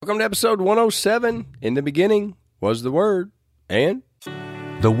Welcome to episode 107. In the beginning was the Word, and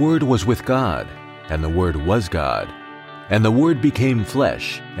the Word was with God, and the Word was God, and the Word became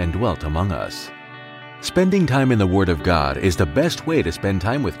flesh and dwelt among us. Spending time in the Word of God is the best way to spend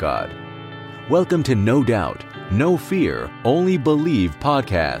time with God. Welcome to No Doubt, No Fear, Only Believe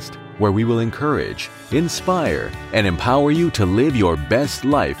podcast, where we will encourage, inspire, and empower you to live your best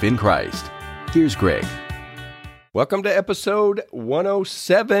life in Christ. Here's Greg. welcome to episode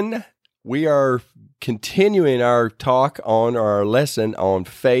 107. We are continuing our talk on our lesson on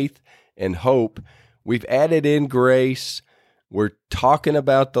faith and hope. We've added in grace. We're talking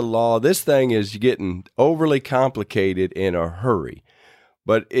about the law. This thing is getting overly complicated in a hurry,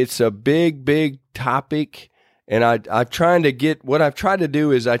 but it's a big topic. And I'm trying to get, what I've tried to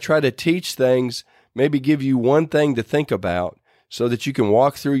do is I try to teach things, maybe give you one thing to think about so that you can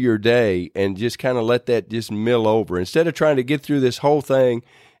walk through your day and just kind of let that just mill over. Instead of trying to get through this whole thing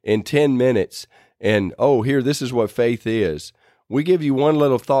in 10 minutes and, this is what faith is. We give you one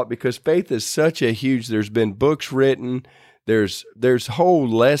little thought because faith is such a huge, there's been books written, there's whole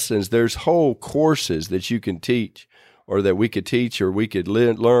lessons, there's whole courses that you can teach or that we could teach or we could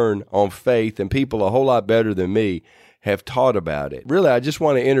learn on faith, and people a whole lot better than me have taught about it. Really, I just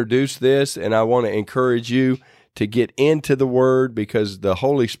want to introduce this, and I want to encourage you to get into the Word because the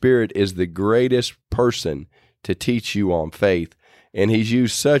Holy Spirit is the greatest person to teach you on faith, and He's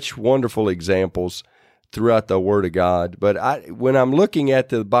used such wonderful examples throughout the Word of God. But when I'm looking at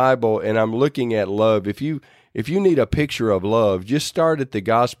the Bible and I'm looking at love, if you need a picture of love, just start at the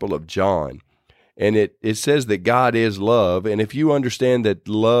Gospel of John. And it says that God is love. And if you understand that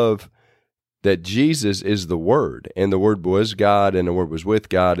love, that Jesus is the Word, and the Word was God, and the Word was with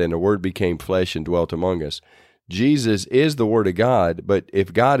God, and the Word became flesh and dwelt among us. Jesus is the Word of God, but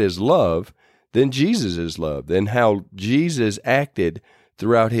if God is love, then Jesus is love. Then how Jesus acted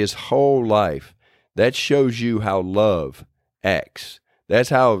throughout His whole life, that shows you how love acts.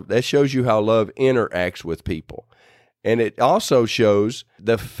 That shows you how love interacts with people. And it also shows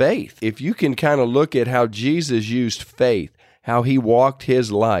the faith. If you can kind of look at how Jesus used faith, how He walked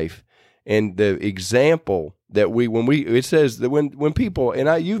His life, and the example that it says that when people,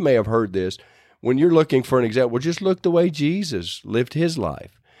 and you may have heard this, when you're looking for an example, just look the way Jesus lived His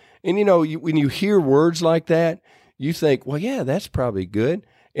life. And when you hear words like that, you think, well, yeah, that's probably good.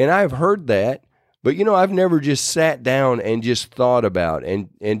 And I've heard that, but I've never just sat down and just thought about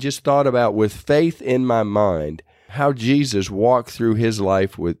with faith in my mind how Jesus walked through His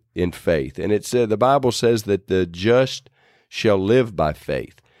life in faith. And it said, the Bible says that the just shall live by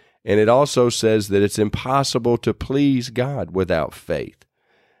faith. And it also says that it's impossible to please God without faith.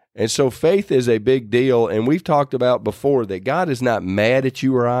 And so faith is a big deal, and we've talked about before that God is not mad at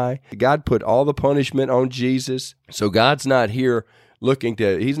you or I. God put all the punishment on Jesus, so God's not here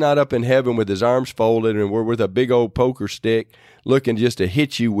He's not up in heaven with His arms folded and we're with a big old poker stick looking just to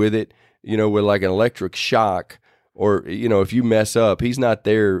hit you with it, with like an electric shock. Or, if you mess up, He's not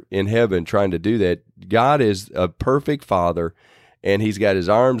there in heaven trying to do that. God is a perfect Father, and He's got His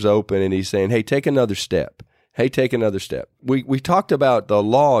arms open, and He's saying, hey, take another step. Hey, take another step. We talked about the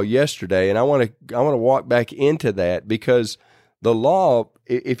law yesterday, and I want to walk back into that because the law,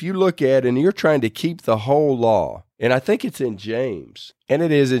 if you look at it and you're trying to keep the whole law, and I think it's in James, and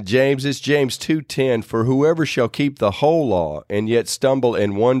it is in James, it's James 2:10, for whoever shall keep the whole law and yet stumble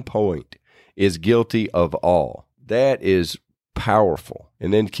in one point is guilty of all. That is powerful.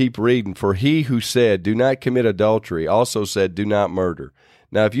 And then keep reading. For He who said, do not commit adultery, also said, do not murder.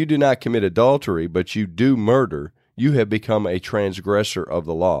 Now, if you do not commit adultery, but you do murder, you have become a transgressor of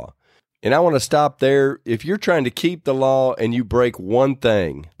the law. And I want to stop there. If you're trying to keep the law and you break one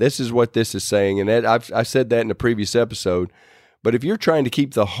thing, this is what this is saying. And I said that in the previous episode. But if you're trying to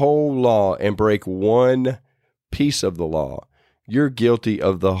keep the whole law and break one piece of the law, you're guilty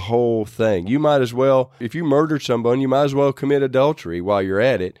of the whole thing. You might as well, if you murdered someone, you might as well commit adultery while you're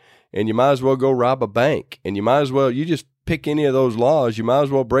at it, and you might as well go rob a bank, and you just pick any of those laws, you might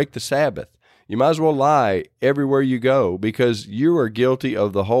as well break the Sabbath. You might as well lie everywhere you go because you are guilty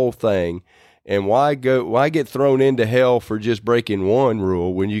of the whole thing. And why get thrown into hell for just breaking one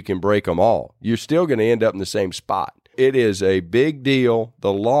rule when you can break them all? You're still going to end up in the same spot. It is a big deal.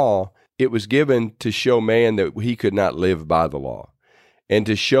 The law, it was given to show man that he could not live by the law, and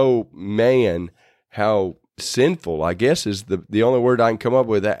to show man how sinful, I guess, is the only word I can come up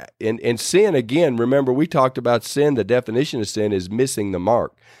with. And sin, again, remember we talked about sin. The definition of sin is missing the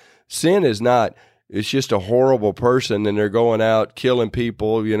mark. Sin is not, it's just a horrible person and they're going out killing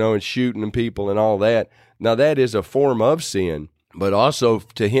people, and shooting people and all that. Now that is a form of sin, but also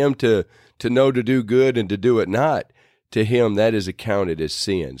to him to know to do good and to do it not to him that is accounted as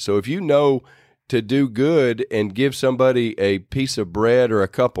sin. So if you know to do good and give somebody a piece of bread or a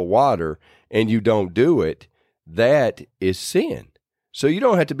cup of water and you don't do it, that is sin. So you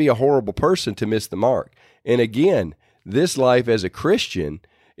don't have to be a horrible person to miss the mark. And again, this life as a Christian,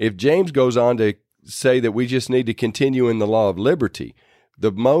 if James goes on to say that we just need to continue in the law of liberty,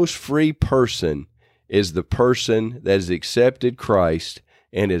 the most free person is the person that has accepted Christ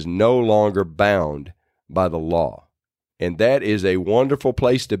and is no longer bound by the law. And that is a wonderful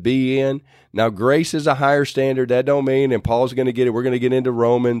place to be in. Now, grace is a higher standard. That don't mean, and Paul's going to get it, we're going to get into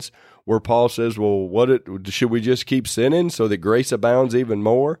Romans where Paul says, well, should we just keep sinning so that grace abounds even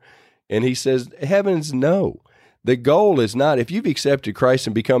more? And he says, heavens, no. The goal is not, if you've accepted Christ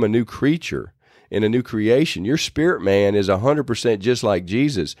and become a new creature and a new creation, your spirit man is 100% just like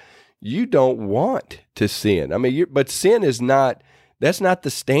Jesus. You don't want to sin. I mean, but sin is not, that's not the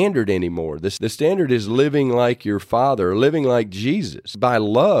standard anymore. The standard is living like your Father, living like Jesus. By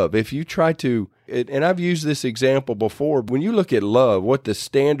love, if you try to, and I've used this example before, when you look at love, what the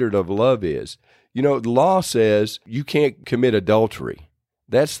standard of love is, the law says you can't commit adultery.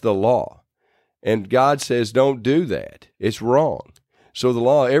 That's the law. And God says, don't do that. It's wrong. So the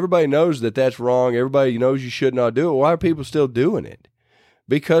law, everybody knows that that's wrong. Everybody knows you should not do it. Why are people still doing it?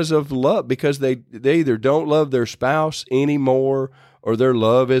 Because of love, because they either don't love their spouse anymore or their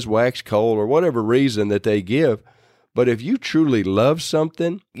love is wax cold or whatever reason that they give. But if you truly love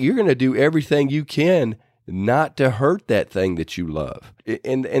something, you're going to do everything you can not to hurt that thing that you love.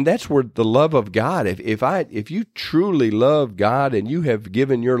 And that's where the love of God, if you truly love God and you have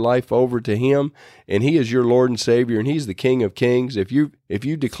given your life over to him and he is your Lord and Savior and he's the King of Kings, if you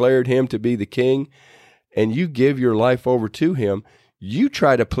declared him to be the King and you give your life over to him, you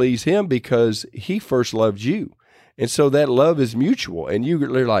try to please him because he first loved you. And so that love is mutual. And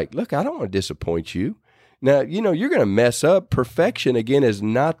you're like, look, I don't want to disappoint you. Now, you're going to mess up. Perfection, again, is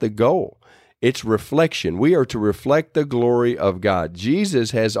not the goal. It's reflection. We are to reflect the glory of God.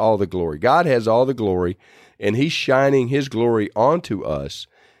 Jesus has all the glory. God has all the glory, and he's shining his glory onto us.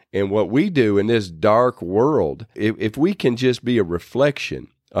 And what we do in this dark world, if we can just be a reflection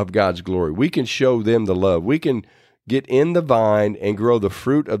of God's glory, we can show them the love. We can get in the vine and grow the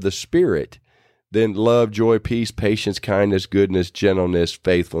fruit of the Spirit, then love, joy, peace, patience, kindness, goodness, gentleness,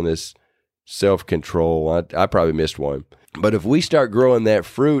 faithfulness, self-control. I probably missed one. But if we start growing that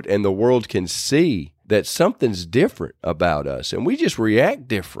fruit and the world can see that something's different about us and we just react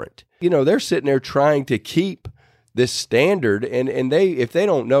different, they're sitting there trying to keep this standard and if they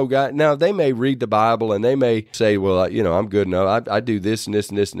don't know God, now they may read the Bible and they may say, well, I'm good enough. I do this and this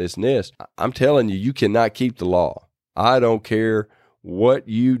and this and this and this. I'm telling you, you cannot keep the law. I don't care what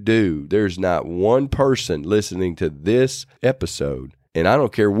you do. There's not one person listening to this episode, and I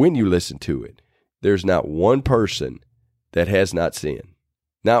don't care when you listen to it, there's not one person that has not sinned.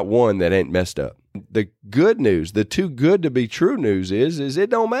 Not one that ain't messed up. The good news, the too good to be true news is it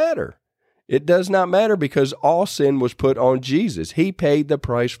don't matter. It does not matter because all sin was put on Jesus. He paid the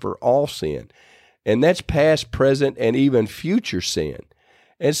price for all sin. And that's past, present, and even future sin.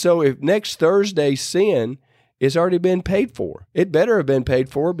 And so if next Thursday's sin is already been paid for, it better have been paid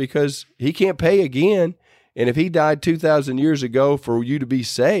for because he can't pay again. And if he died 2,000 years ago for you to be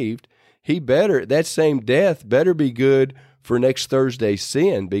saved, that same death better be good for next Thursday's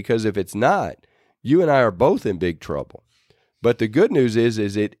sin, because if it's not, you and I are both in big trouble. But the good news is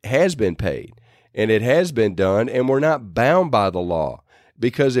it has been paid and it has been done, and we're not bound by the law.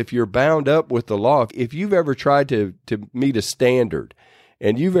 Because if you're bound up with the law, if you've ever tried to meet a standard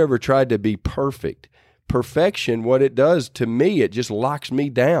and you've ever tried to be perfect, perfection, what it does to me, it just locks me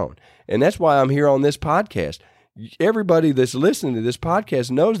down. And that's why I'm here on this podcast. Everybody that's listening to this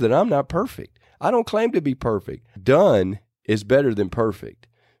podcast knows that I'm not perfect. I don't claim to be perfect. Done is better than perfect.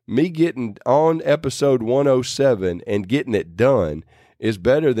 Me getting on episode 107 and getting it done is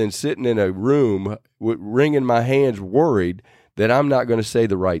better than sitting in a room wringing my hands worried that I'm not going to say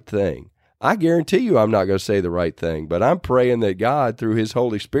the right thing. I guarantee you I'm not going to say the right thing, but I'm praying that God, through his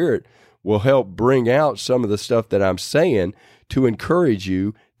Holy Spirit, will help bring out some of the stuff that I'm saying to encourage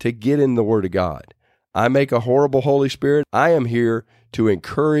you to get in the Word of God. I make a horrible Holy Spirit. I am here to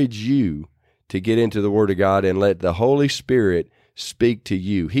encourage you to get into the Word of God and let the Holy Spirit speak to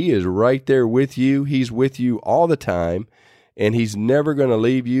you. He is right there with you. He's with you all the time, and he's never going to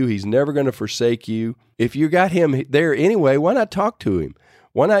leave you. He's never going to forsake you. If you got him there anyway, why not talk to him?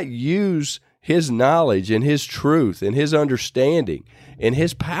 Why not use his knowledge and his truth and his understanding and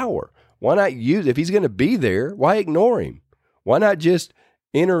his power? Why not use, if he's going to be there, why ignore him? Why not just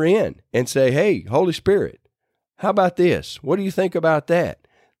enter in and say, hey, Holy Spirit, how about this? What do you think about that?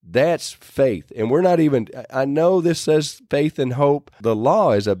 That's faith. And we're not even, I know this says faith and hope. The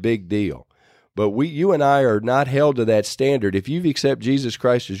law is a big deal. But you and I are not held to that standard if you've accepted Jesus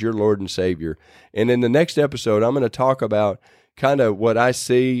Christ as your Lord and Savior. And in the next episode, I'm going to talk about kind of what I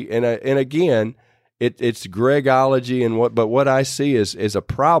see. And again, it's Gregology, but what I see is a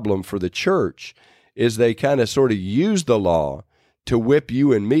problem for the church is they kind of sort of use the law to whip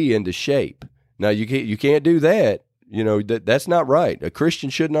you and me into shape. Now, you can't do that. That's not right. A Christian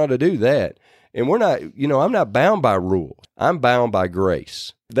should not do that. And we're not, I'm not bound by rules. I'm bound by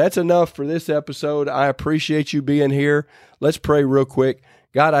grace. That's enough for this episode. I appreciate you being here. Let's pray real quick.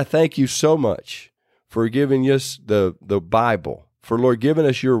 God, I thank you so much for giving us the Bible, for, Lord, giving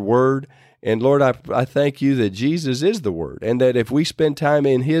us your word. And, Lord, I thank you that Jesus is the word, and that if we spend time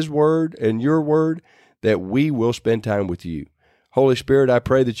in his word and your word, that we will spend time with you. Holy Spirit, I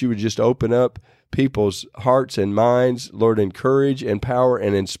pray that you would just open up people's hearts and minds, Lord, encourage, empower,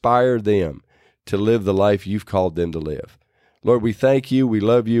 and inspire them to live the life you've called them to live. Lord, we thank you, we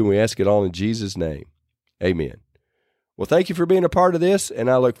love you, and we ask it all in Jesus' name. Amen. Well, thank you for being a part of this, and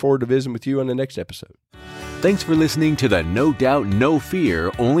I look forward to visiting with you on the next episode. Thanks for listening to the No Doubt, No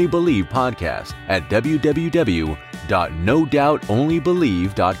Fear, Only Believe podcast at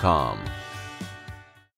www.nodoubtonlybelieve.com.